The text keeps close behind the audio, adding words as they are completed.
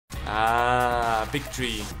Ah, big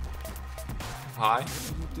tree. Hi.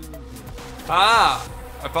 Ah!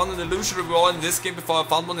 I found an illusory wall in this game before I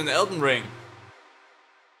found one in Elden Ring.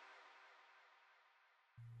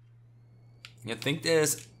 I think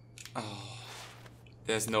there's... Oh,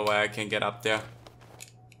 there's no way I can get up there.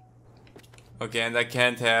 Okay, and I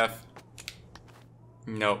can't have...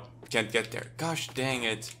 No, can't get there. Gosh dang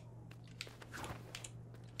it.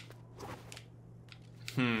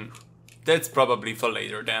 That's probably for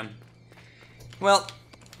later then. Well,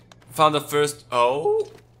 found the first...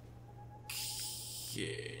 Oh?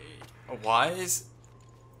 Okay. Why is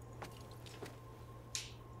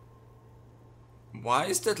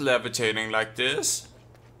that levitating like this?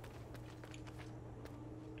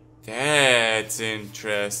 That's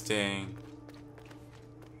interesting.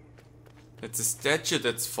 It's a statue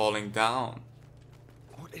that's falling down.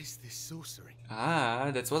 What is this sorcery?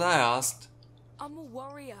 Ah, that's what I asked. I'm a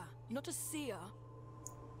warrior, not a seer.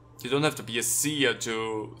 You don't have to be a seer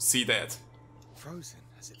to see that. Frozen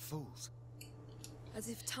as it falls. As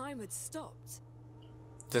if time had stopped.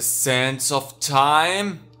 The sense of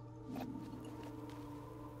time?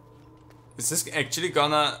 Is this actually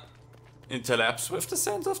gonna interlapse with the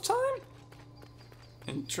sense of time?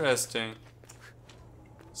 Interesting.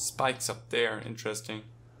 Spikes up there, interesting.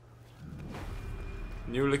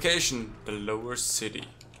 New location, the lower city.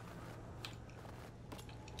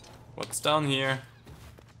 What's down here?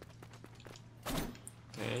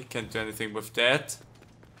 Okay, can't do anything with that.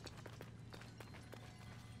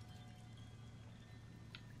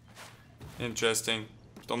 Interesting.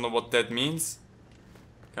 Don't know what that means.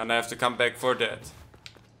 Gonna have to come back for that.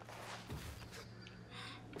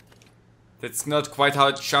 That's not quite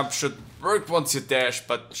how jump should work once you dash,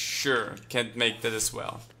 but sure, can't make that as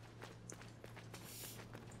well.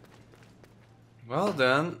 Well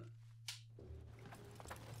then.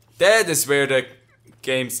 That is where the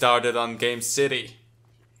game started on Game City.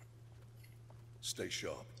 Stay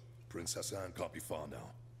sharp. Prince Hassan can't be far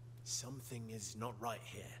now. Something is not right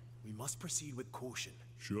here. We must proceed with caution.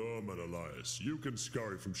 Sure, Menelaus. You can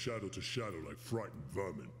scurry from shadow to shadow like frightened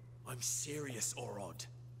vermin. I'm serious, Orod.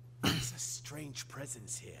 There's a strange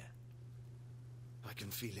presence here. I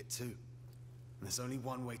can feel it too. And there's only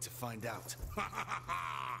one way to find out.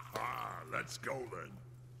 Let's go then.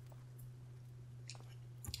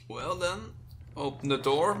 Well then, open the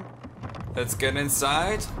door. Let's get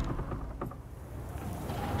inside.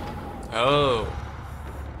 Oh.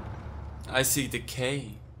 I see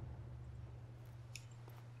decay.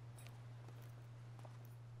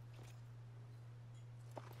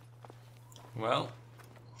 Well.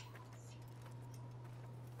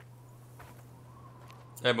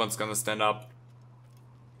 Everyone's gonna stand up.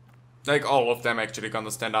 Like all of them actually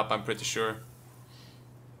gonna stand up, I'm pretty sure.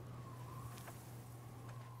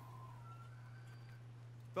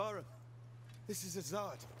 Baron, this is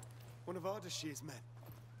Azad, one of Ardashir's men.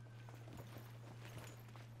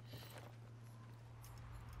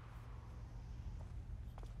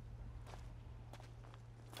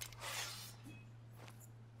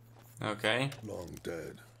 Okay. Long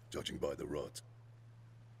dead, judging by the rot.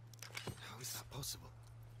 How is that possible?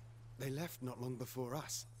 They left not long before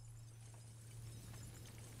us.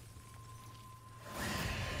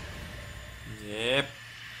 Yep.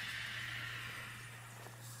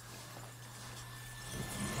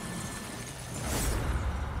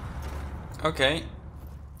 Okay.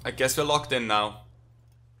 I guess we're locked in now.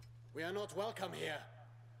 We are not welcome here.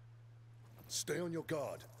 Stay on your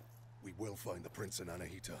guard. We will find the Prince and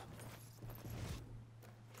Anahita.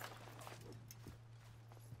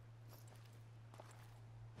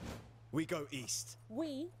 We go east.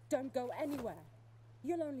 We don't go anywhere.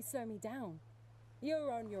 You'll only slow me down.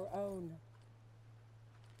 You're on your own.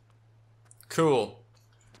 Cool.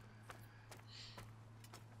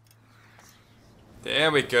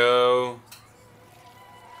 There we go.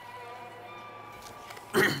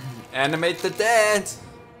 Animate the dead.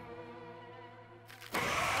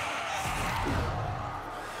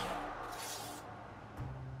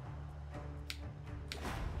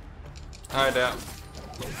 Hi there.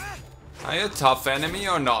 Are you a tough enemy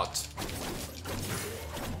or not?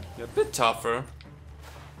 You're a bit tougher.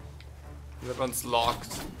 That one's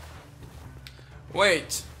locked.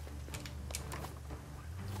 Wait.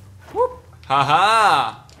 Whoop.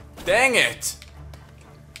 Haha. Dang it.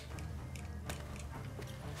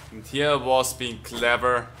 And here was being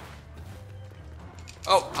clever.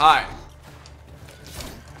 Oh, hi.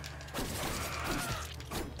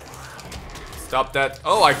 Stop that.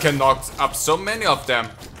 Oh, I can knock up so many of them.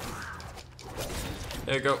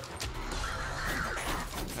 There you go.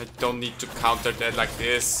 I don't need to counter that like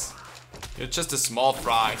this. You're just a small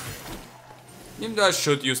fry. Even though I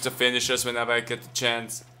should use the finishers whenever I get the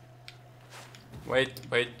chance. Wait.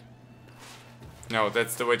 No,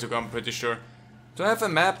 that's the way to go, I'm pretty sure. Do I have a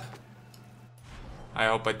map? I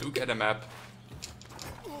hope I do get a map.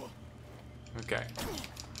 Okay.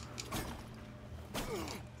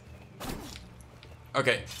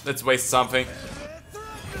 Okay, let's waste something.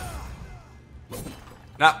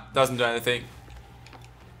 Nah, doesn't do anything.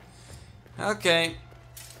 Okay.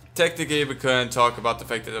 Technically we couldn't talk about the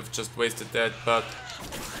fact that I've just wasted that, but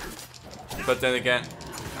then again,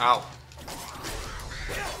 ow.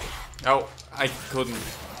 Oh, I couldn't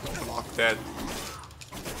block that.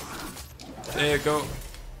 There you go.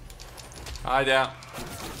 Hi there.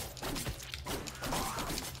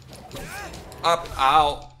 Up,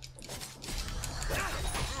 ow.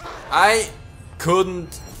 I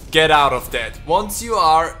couldn't get out of that. Once you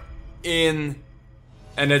are in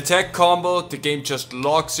an attack combo, the game just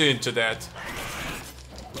locks you into that.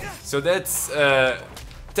 So that's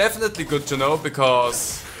definitely good to know,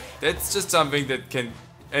 because that's just something that can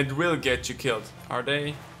and will get you killed. Are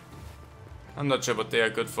they? I'm not sure what they are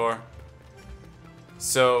good for.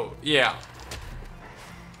 So, yeah.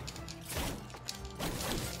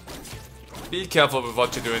 Be careful with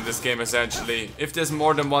what you do in this game, essentially. If there's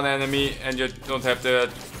more than one enemy and you don't have the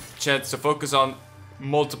chance to focus on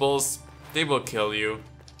multiples, they will kill you.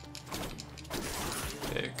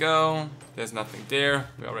 There you go. There's nothing there.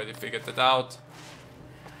 We already figured that out.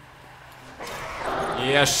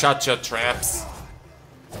 Yeah, shut your traps.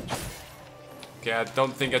 Okay, I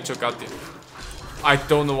don't think I took out the... I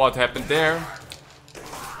don't know what happened there.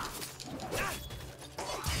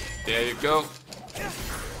 There you go.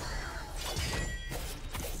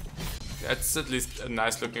 That's at least a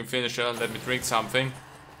nice looking finisher. Let me drink something.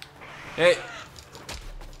 Hey!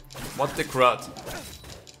 What the crud?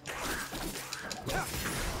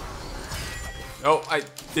 Oh, I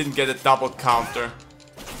didn't get a double counter.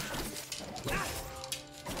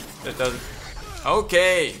 That doesn't...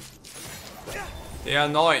 Okay! They are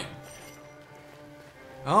annoying.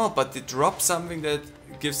 Oh, but they drop something that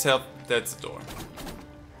gives help. That's a door.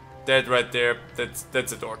 That right there,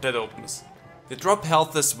 that's a door. That opens. They drop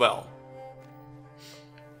health as well.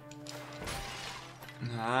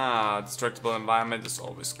 Ah, destructible environment is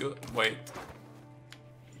always good. Wait.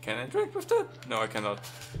 Can I drink with that? No, I cannot.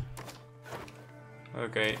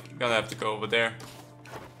 Okay, gonna have to go over there.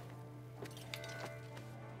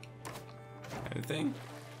 Anything?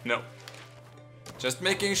 No. Just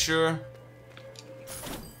making sure.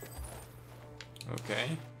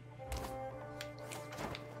 Okay.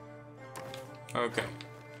 Okay.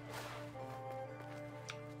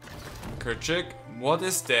 Kerchik, what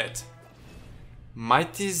is that?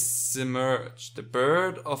 Mighty Zimmerge, the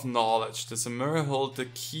bird of knowledge. The Zimmer hold the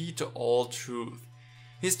key to all truth.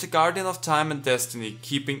 He is the guardian of time and destiny,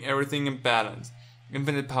 keeping everything in balance.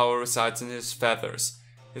 Infinite power resides in his feathers.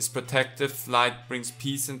 His protective light brings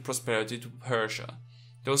peace and prosperity to Persia.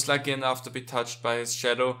 Those lucky enough to be touched by his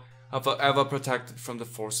shadow are forever protected from the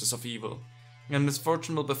forces of evil. And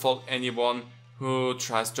misfortune will befall anyone who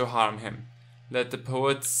tries to harm him. Let the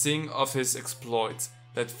poets sing of his exploits.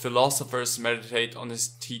 Let philosophers meditate on his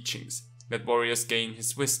teachings. Let warriors gain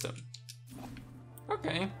his wisdom.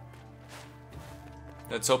 Okay.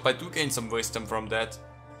 Let's hope I do gain some wisdom from that.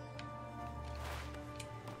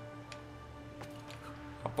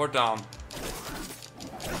 Up or down?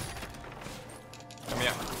 Come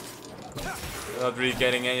here. Not really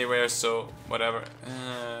getting anywhere, so whatever.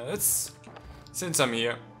 Let's... Since I'm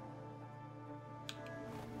here.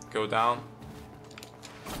 Go down.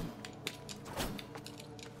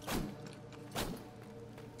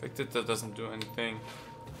 I think that doesn't do anything.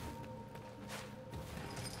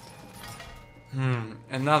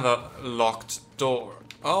 Another locked door.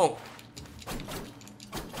 Oh!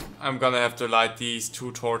 I'm gonna have to light these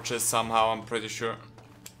two torches somehow, I'm pretty sure.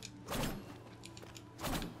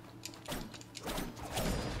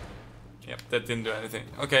 Yep, that didn't do anything.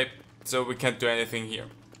 Okay, so we can't do anything here.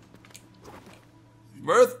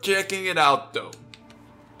 Worth checking it out though.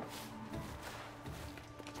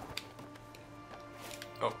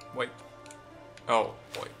 Oh, wait. Oh,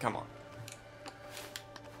 boy, come on.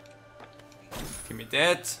 Give me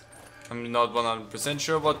that. I'm not 100%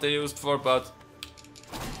 sure what they used for, but...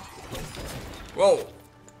 Whoa!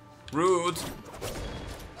 Rude.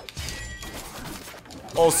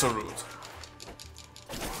 Also rude.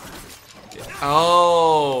 Yeah.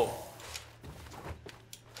 Oh!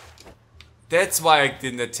 That's why I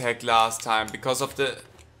didn't attack last time, because of the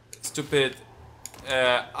stupid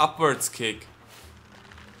upwards kick.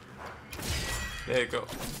 There you go.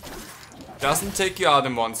 Doesn't take you out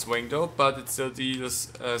in one swing though, but it still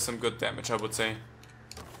deals some good damage, I would say.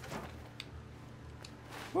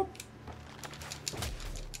 Whoop.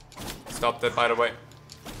 Stop that, by the way.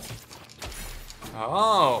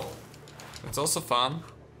 Oh, that's also fun.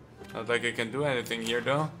 Not like I can do anything here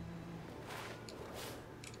though.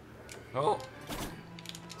 Oh.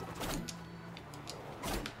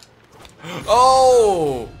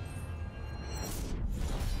 Oh!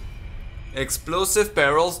 Explosive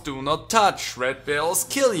barrels do not touch. Red barrels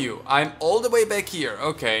kill you. I'm all the way back here.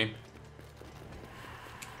 Okay.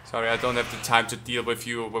 Sorry, I don't have the time to deal with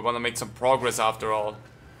you. We want to make some progress after all.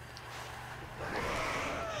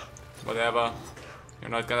 Whatever. You're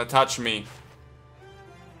not gonna touch me.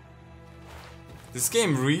 This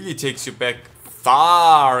game really takes you back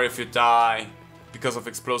far if you die because of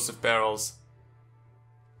explosive barrels.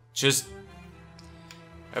 Just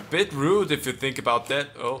a bit rude if you think about that.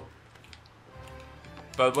 Oh.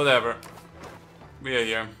 But whatever. We are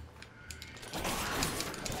here.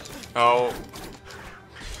 Oh.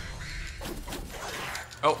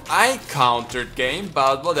 Oh, I countered game,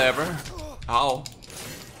 but whatever. Ow.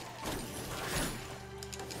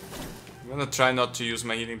 I'm gonna try not to use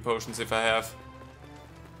my healing potions if I have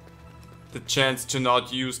the chance to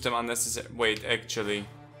not use them unnecessarily. Wait, actually.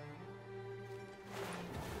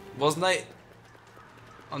 Wasn't I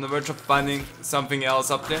on the verge of finding something else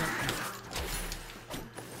up there?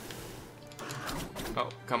 Oh,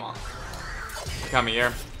 come on. Come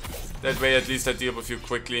here. That way at least I deal with you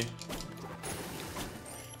quickly.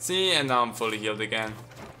 See, and now I'm fully healed again.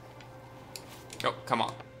 Oh, come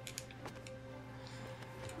on.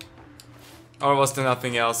 Or was there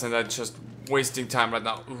nothing else and I'm just wasting time right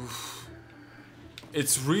now? Oof.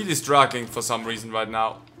 It's really struggling for some reason right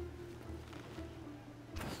now.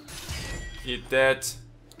 Eat that.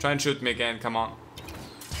 Try and shoot me again, come on.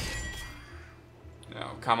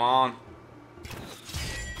 No, come on.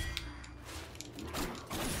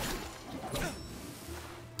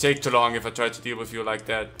 Take too long if I try to deal with you like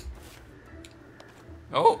that.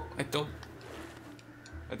 Oh, I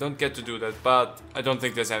don't get to do that, but I don't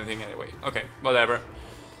think there's anything anyway. Okay, whatever.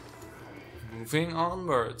 Moving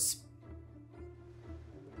onwards.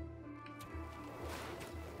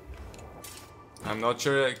 I'm not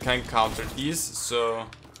sure I can counter these, so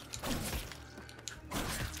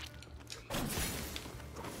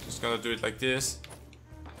just gonna do it like this.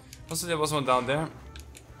 Also, there was one down there.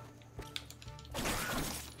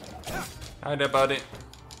 Hi there, buddy.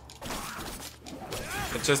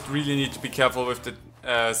 I just really need to be careful with the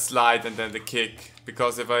slide and then the kick,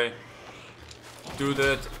 because if I do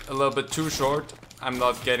that a little bit too short, I'm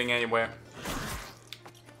not getting anywhere.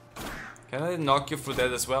 Can I knock you through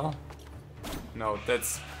that as well? No,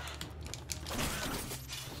 that's...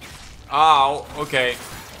 Ow, okay.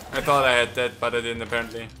 I thought I had that, but I didn't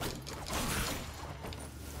apparently.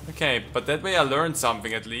 Okay, but that way I learned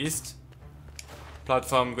something at least.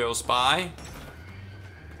 Platform goes by.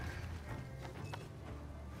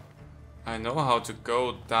 I know how to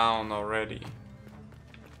go down already.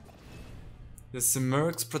 The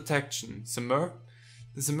Simurgh's protection.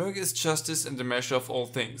 The Simurgh is justice and the measure of all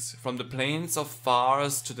things, from the plains of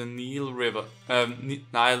Fars to the Nile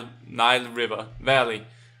River Valley.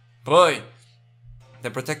 Boy!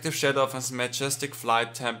 The protective shadow of his majestic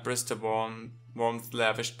flight tempers the warmth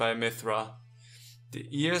lavished by Mithra. The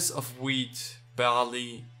ears of wheat,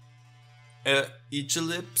 barley,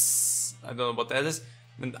 Egylips, I don't know what that is,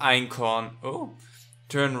 and einkorn,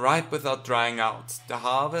 turn ripe without drying out. The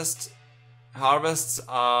harvests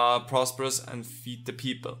are prosperous and feed the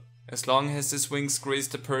people. As long as his wings grace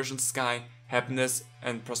the Persian sky, happiness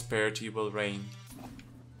and prosperity will reign.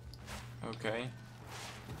 Okay.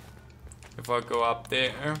 If I go up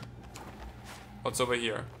there, what's over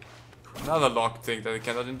here? Another locked thing that I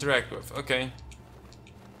cannot interact with. Okay.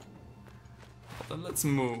 Well, then let's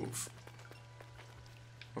move.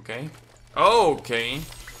 Okay. Okay.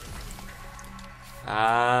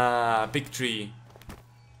 Ah, big tree.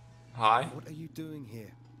 Hi. What are you doing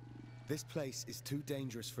here? This place is too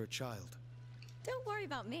dangerous for a child. Don't worry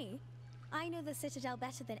about me. I know the Citadel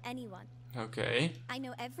better than anyone. Okay. I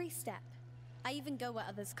know every step. I even go where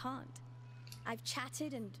others can't. I've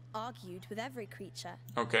chatted and argued with every creature.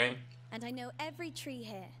 Okay. And I know every tree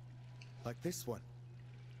here. Like this one.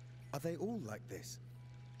 Are they all like this?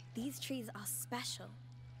 These trees are special.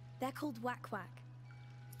 They're called Wak-Wak.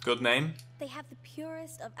 Good name. They have the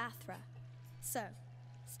purest of Athra. So,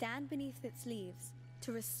 stand beneath its leaves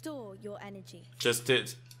to restore your energy. Just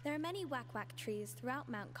did. There are many Wak-Wak trees throughout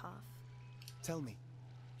Mount Calf. Tell me,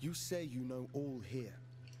 you say you know all here.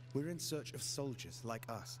 We're in search of soldiers like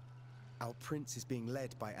us. Our prince is being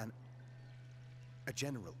led by a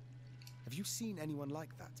general. Have you seen anyone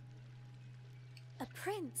like that? A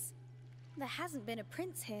prince? There hasn't been a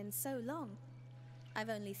prince here in so long. I've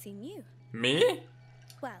only seen you. Me?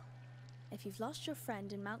 Well, if you've lost your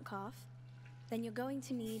friend in Mount Calf, then you're going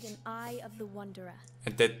to need an Eye of the Wanderer.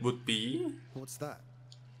 And that would be? What's that?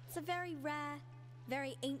 It's a very rare,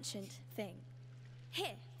 very ancient thing.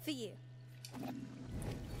 Here, for you.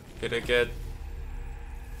 Did I get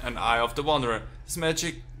an Eye of the Wanderer? This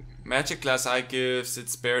magic glass eye gives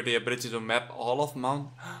its bearer the ability to map all of Mount...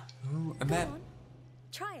 Ooh, a map. Go on,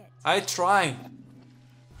 try it. I try.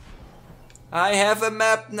 I have a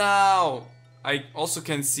map now. I also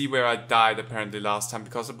can see where I died apparently last time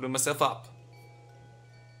because I blew myself up.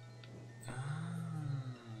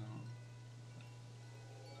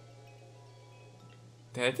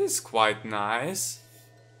 That is quite nice.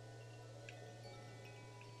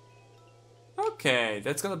 Okay,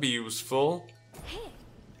 that's gonna be useful. Here,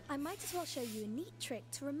 I might as well show you a neat trick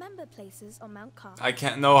to remember places on Mount Calf. I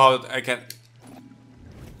can't know how I can.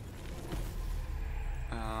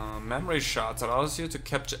 Memory shots allows you to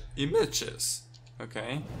capture images.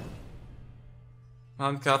 Okay.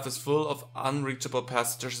 Mount Calf is full of unreachable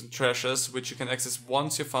passages and treasures which you can access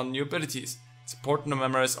once you found new abilities. It's important to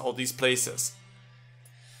memorize all these places.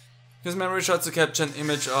 Use memory shots to capture an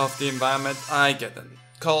image of the environment. I get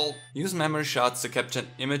it. Use memory shots to capture an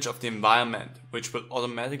image of the environment, which will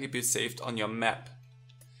automatically be saved on your map.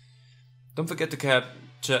 Don't forget to capture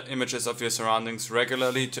images of your surroundings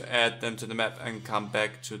regularly to add them to the map and come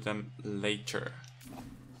back to them later.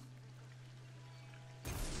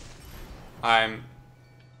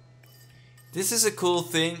 This is a cool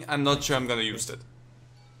thing, I'm not sure I'm gonna use it.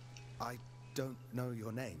 I don't know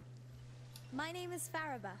your name. My name is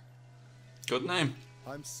Faraba. Good name.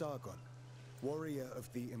 I'm Sargon, warrior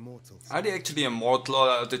of the Immortals. Are they actually immortal or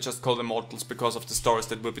are they just called immortals because of the stories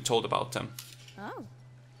that will be told about them? Oh,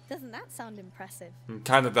 doesn't that sound impressive?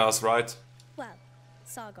 Kinda does, right? Well,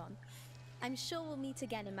 Sargon, I'm sure we'll meet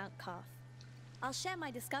again in Mount Calf. I'll share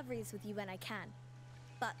my discoveries with you when I can,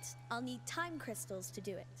 but I'll need time crystals to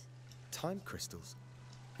do it. Time crystals?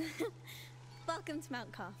 Welcome to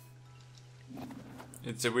Mount Calf.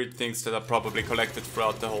 It's the weird things that are probably collected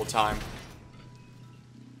throughout the whole time.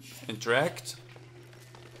 Interact.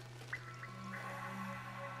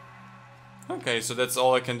 Okay, so that's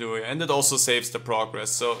all I can do here. And it also saves the progress.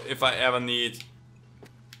 So if I ever need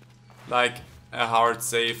like a hard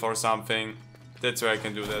save or something, that's where I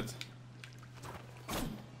can do that.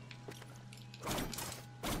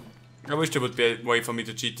 I wish there would be a way for me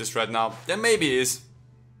to cheat this right now. There maybe is.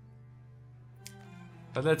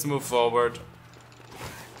 But let's move forward.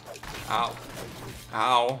 Ow.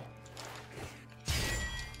 Ow.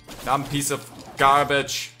 Dumb piece of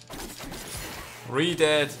garbage. Read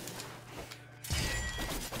it.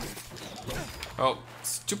 Oh,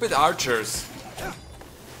 stupid archers.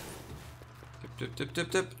 Dip, dip, dip,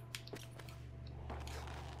 dip, dip.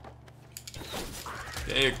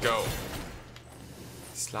 There you go.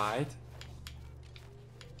 Slide.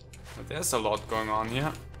 But there's a lot going on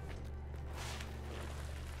here.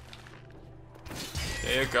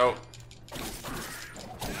 There you go.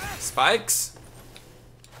 Spikes?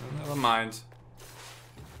 Oh, never mind.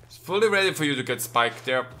 It's fully ready for you to get spiked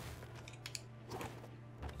there.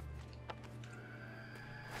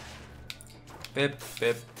 Bip,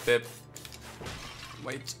 bip, bip.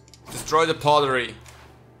 Wait. Destroy the pottery.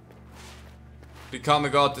 Become a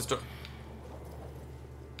god, destroy.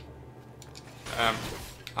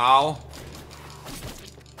 Ow.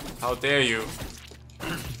 How dare you?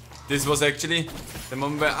 This was actually the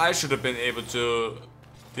moment where I should have been able to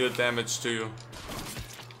deal damage to you.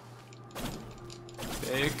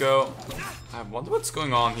 There you go. I wonder what's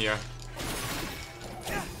going on here.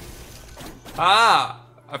 Ah!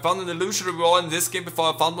 I found an illusory wall in this game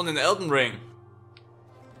before I found one in Elden Ring.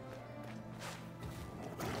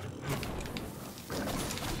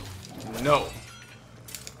 No.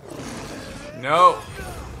 No.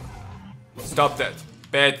 Stop that.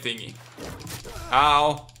 Bad thingy.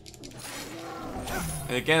 Ow.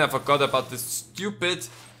 And again I forgot about this stupid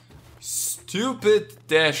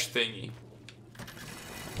dash thingy.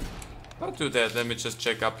 I'll do that. Let me just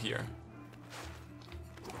check up here.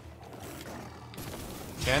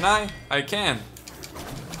 Can I? I can.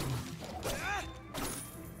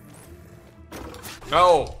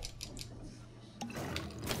 No.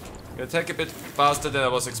 You attack a bit faster than I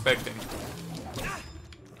was expecting.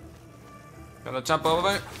 Gonna jump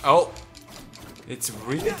over. Oh. It's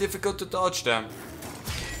really difficult to dodge them.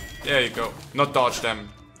 There you go. Not dodge them.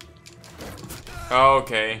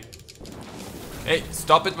 Okay. Hey,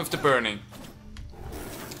 stop it with the burning.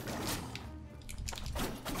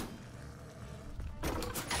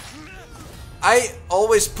 I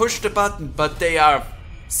always push the button, but they are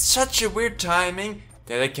such a weird timing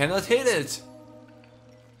that I cannot hit it.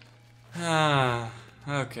 Ah,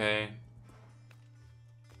 okay.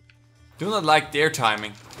 Do not like their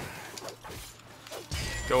timing.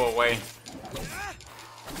 Go away.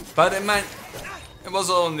 But it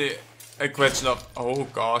was only a question of, oh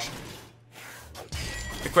gosh,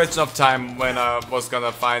 a question of time when I was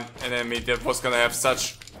gonna find an enemy that was gonna have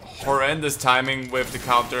such horrendous timing with the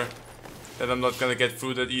counter that I'm not gonna get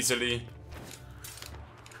through that easily.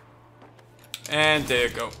 And there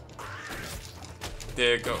you go.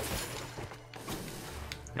 There you go.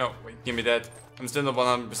 No, wait, give me that. I'm still not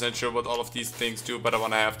 100% sure what all of these things do, but I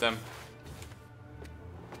wanna have them.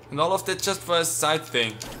 And all of that just for a side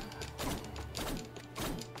thing.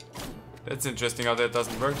 That's interesting how that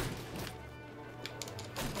doesn't work.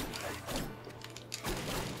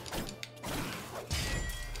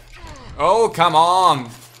 Oh, come on!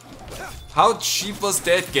 How cheap was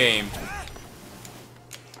that game?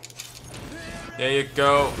 There you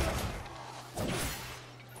go.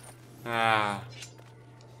 Ah.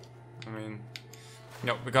 I mean...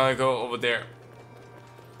 No, we're gonna go over there.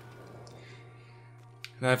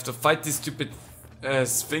 And I have to fight these stupid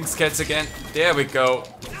Sphinx cats again. There we go.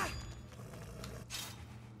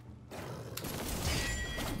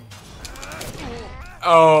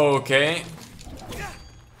 Okay.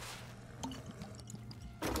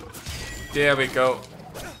 There we go.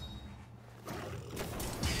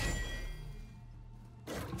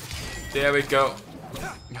 There we go.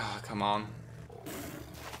 Oh, come on.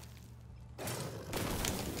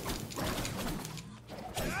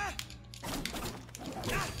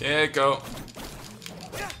 There you go.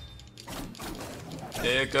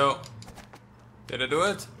 There you go. Did I do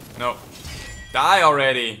it? No. Die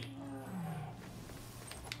already!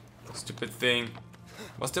 Stupid thing.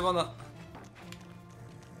 Was there one?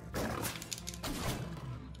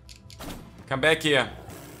 Come back here.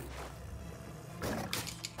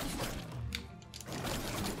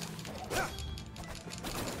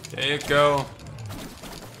 There you go.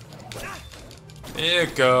 There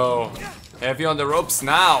you go. Have you on the ropes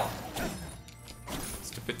now.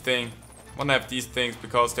 Stupid thing. Wanna have these things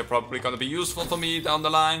because they're probably gonna be useful for me down the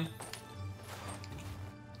line.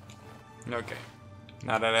 Okay.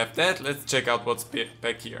 Now that I have that, let's check out what's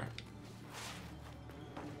back here.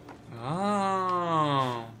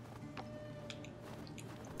 Oh.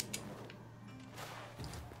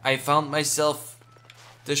 I found myself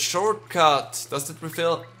the shortcut. Does it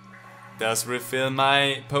refill? Does refill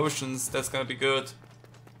my potions. That's gonna be good.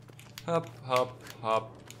 Hop, hop,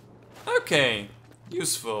 hop. Okay.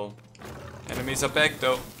 Useful. Enemies are back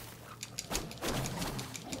though.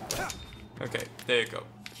 Okay, there you go.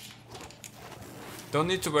 Don't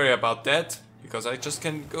need to worry about that, because I just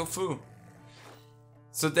can go through.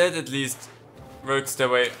 So that at least works the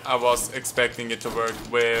way I was expecting it to work,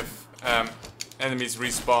 with enemies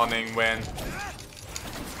respawning when...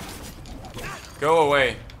 Go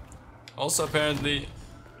away. Also apparently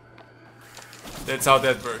that's how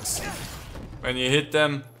that works. When you hit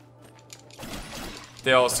them,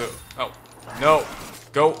 they also... Oh, no!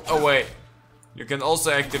 Go away! You can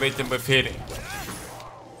also activate them with hitting,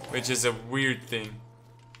 which is a weird thing.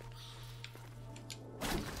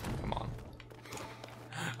 Come on.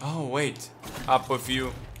 Oh, wait. Up with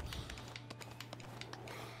you.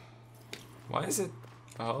 Why is it...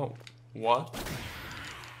 Oh, what?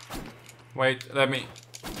 Wait, let me...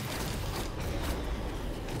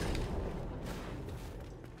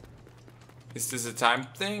 Is this a time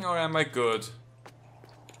thing or am I good?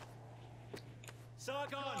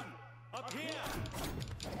 Sargon, up here.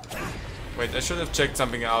 Wait, I should have checked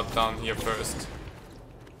something out down here first.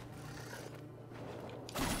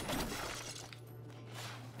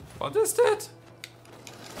 What is that?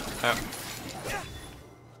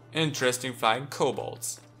 Interesting flying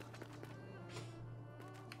kobolds.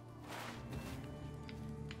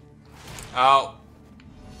 Ow.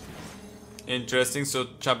 Interesting, so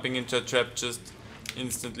jumping into a trap just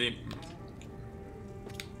instantly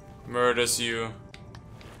murders you.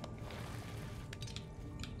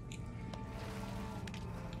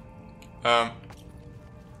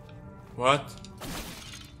 What?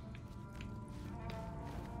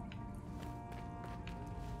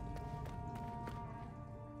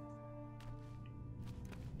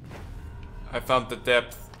 I found the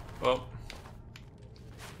depth. Oh.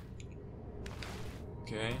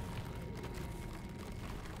 Okay.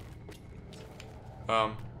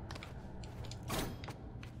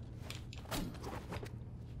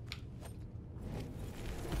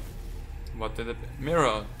 What did it...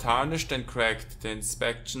 Mirror. Tarnished and cracked. The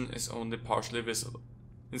inspection is only partially visible.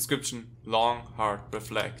 Inscription. Long, hard,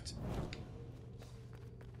 reflect.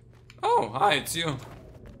 Oh, hi, it's you.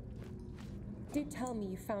 Do tell me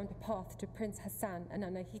you found a path to Prince Hassan and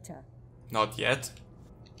Anahita. Not yet.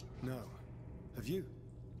 No. Have you?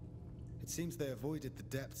 It seems they avoided the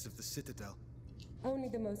depths of the citadel. Only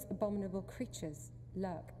the most abominable creatures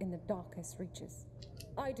lurk in the darkest reaches.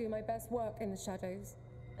 I do my best work in the shadows,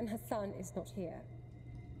 and Hassan is not here.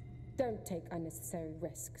 Don't take unnecessary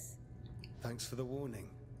risks. Thanks for the warning,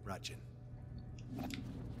 Rajin.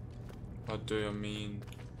 What do you mean?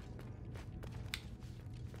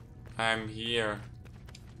 I'm here.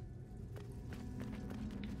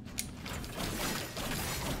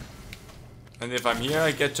 And if I'm here,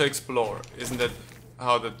 I get to explore. Isn't that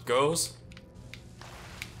how that goes?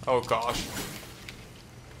 Oh gosh.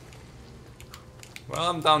 Well,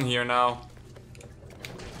 I'm down here now.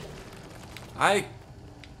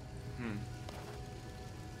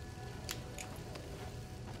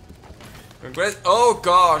 Congrats. Oh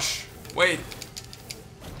gosh. Wait.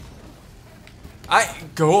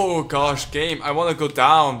 Oh gosh, game. I want to go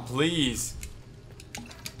down, please.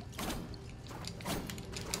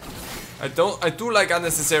 I do like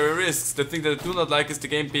unnecessary risks. The thing that I do not like is the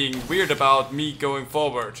game being weird about me going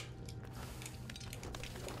forward.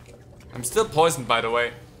 I'm still poisoned, by the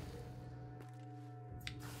way.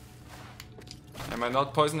 Am I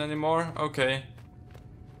not poisoned anymore? Okay.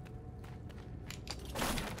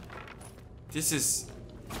 This is...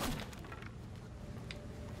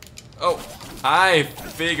 Oh, I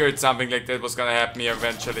figured something like that was gonna happen here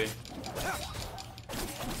eventually.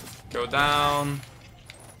 Go down.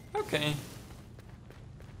 Okay.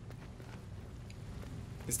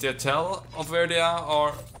 Is there a tell of where they are, or...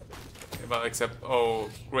 Okay, well, except... Oh,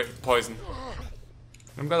 great, poison.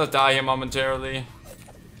 I'm gonna die here momentarily.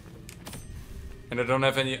 And I don't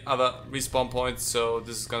have any other respawn points, so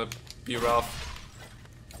this is gonna be rough.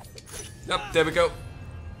 Yep, there we go.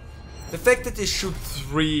 The fact that they shoot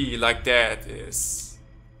 3 like that is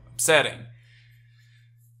upsetting.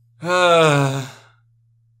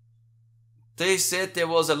 They said there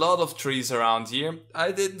was a lot of trees around here.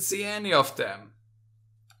 I didn't see any of them.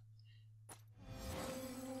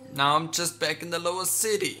 Now I'm just back in the lower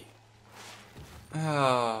city.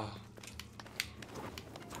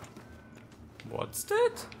 What's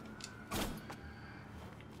that?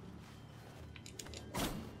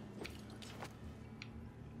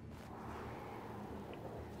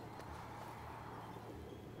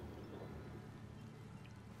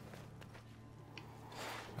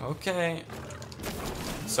 Okay.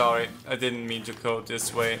 Sorry, I didn't mean to go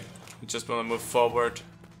this way. I just want to move forward.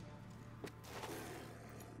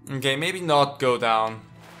 Okay, maybe not go down.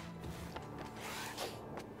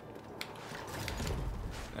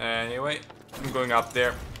 Anyway, I'm going up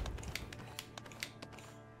there.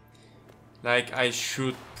 Like I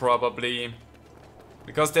should probably.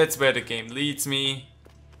 Because that's where the game leads me.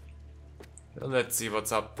 So let's see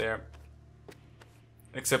what's up there.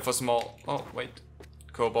 Except for small... Oh, wait.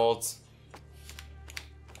 Kobolds.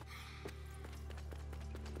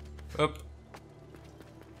 Up.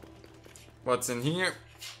 What's in here?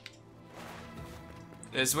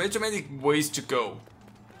 There's way too many ways to go.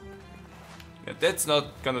 Yeah, that's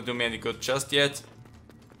not gonna do me any good just yet.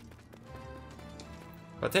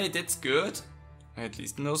 But hey, that's good. I at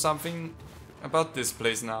least know something about this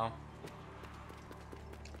place now.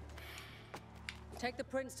 Take the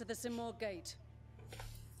prince to the Simor gate.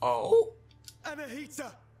 Oh?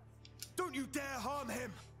 Anahita! Don't you dare harm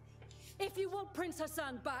him! If you want Prince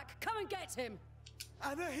Hassan back, come and get him!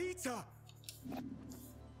 Anahita!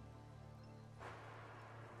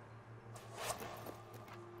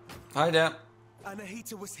 Hi there.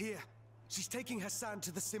 Anahita was here. She's taking Hassan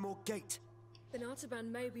to the Simor gate. Then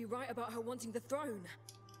Artaban may be right about her wanting the throne.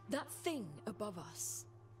 That thing above us.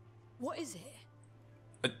 What is it?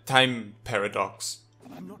 A time paradox.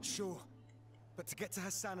 I'm not sure. But to get to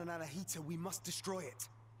Hassan and Anahita, we must destroy it.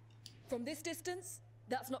 From this distance,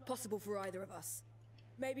 that's not possible for either of us.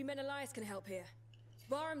 Maybe Menelaus can help here.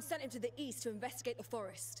 Bahram sent him to the east to investigate the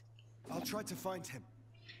forest. I'll try to find him.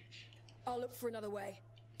 I'll look for another way.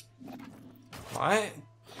 Why?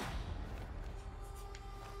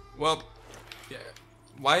 Well, yeah.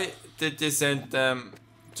 Why did they send them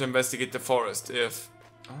to investigate the forest if...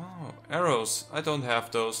 Oh, arrows. I don't have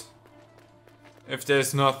those. If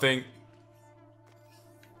there's nothing...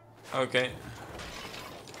 Okay.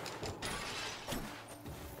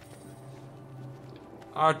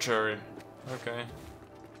 Archery. Okay.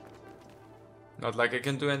 Not like I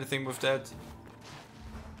can do anything with that.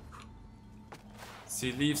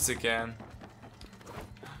 See leaves again.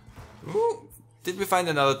 Ooh! Did we find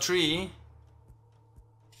another tree?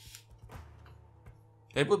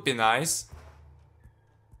 That would be nice.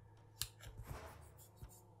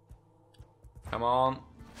 Come on.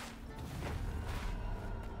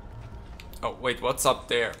 Oh, wait, what's up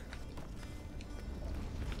there?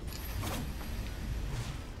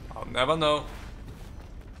 Never know.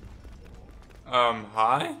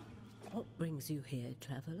 Hi? What brings you here,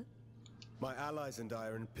 traveler? My allies and I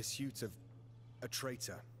are in pursuit of a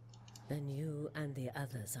traitor. Then you and the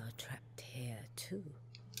others are trapped here too.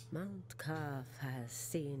 Mount Carf has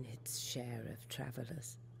seen its share of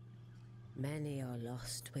travelers. Many are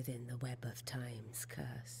lost within the web of time's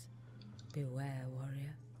curse. Beware,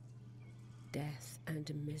 warrior. Death and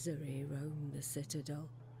misery roam the citadel.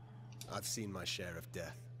 I've seen my share of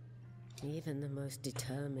death. Even the most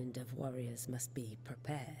determined of warriors must be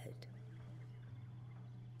prepared.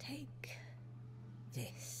 Take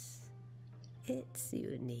this. Its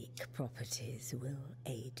unique properties will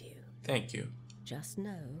aid you. Thank you. Just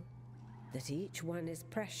know that each one is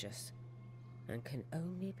precious and can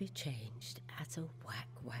only be changed at a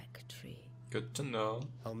whack-whack tree. Good to know.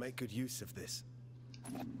 I'll make good use of this.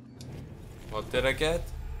 What did I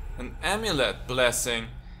get? An amulet blessing.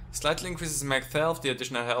 Slightly increases max health. The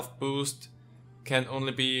additional health boost can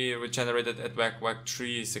only be regenerated at whack-whack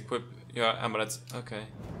trees. Equip your amulets. Okay.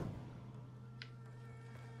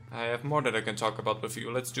 I have more that I can talk about with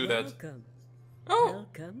you. Let's do that. Welcome. Oh!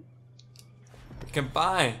 Welcome. You can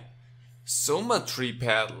buy Soma Tree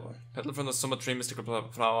Petal. Petal from the Soma Tree Mystical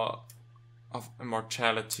Flower of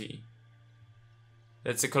Immortality.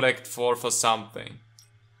 Let's collect 4 for something.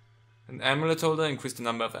 An amulet holder, increase the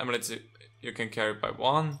number of amulets you can carry by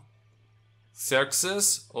 1.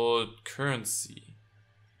 Xerxes, old currency.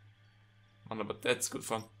 I don't know, but that's good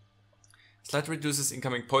fun. Slightly reduces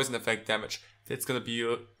incoming poison effect damage. That's gonna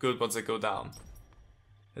be good once I go down.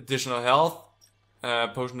 Additional health,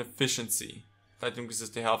 potion efficiency. That increases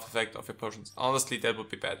the health effect of your potions. Honestly, that would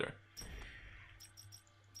be better.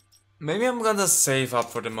 Maybe I'm gonna save up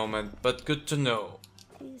for the moment, but good to know.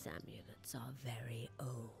 These amulets are very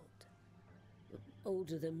old.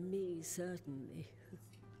 Older than me, certainly.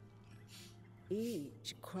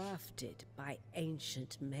 Each crafted by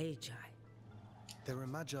ancient magi. There are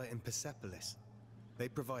magi in Persepolis. They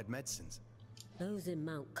provide medicines. Those in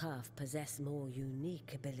Mount Carf possess more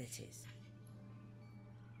unique abilities.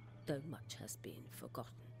 Though much has been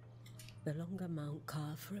forgotten. The longer Mount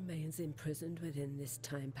Carf remains imprisoned within this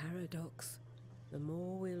time paradox, the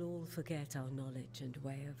more we'll all forget our knowledge and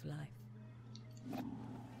way of life.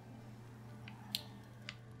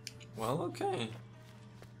 Well, okay.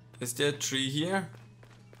 Is there a tree here?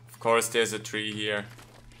 Of course there's a tree here.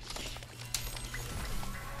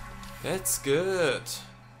 That's good.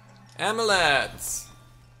 Amulets!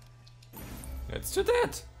 Let's do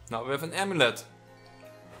that. Now we have an amulet.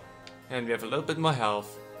 And we have a little bit more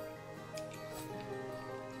health.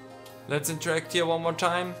 Let's interact here one more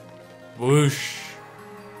time. Whoosh!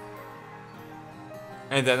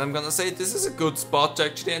 And then I'm gonna say this is a good spot to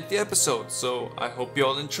actually end the episode. So I hope you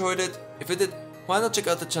all enjoyed it. If you did, why not check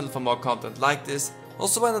out the channel for more content like this.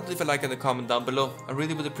 Also, why not leave a like and a comment down below. I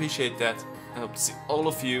really would appreciate that. I hope to see all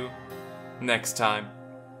of you next time.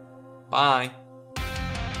 Bye!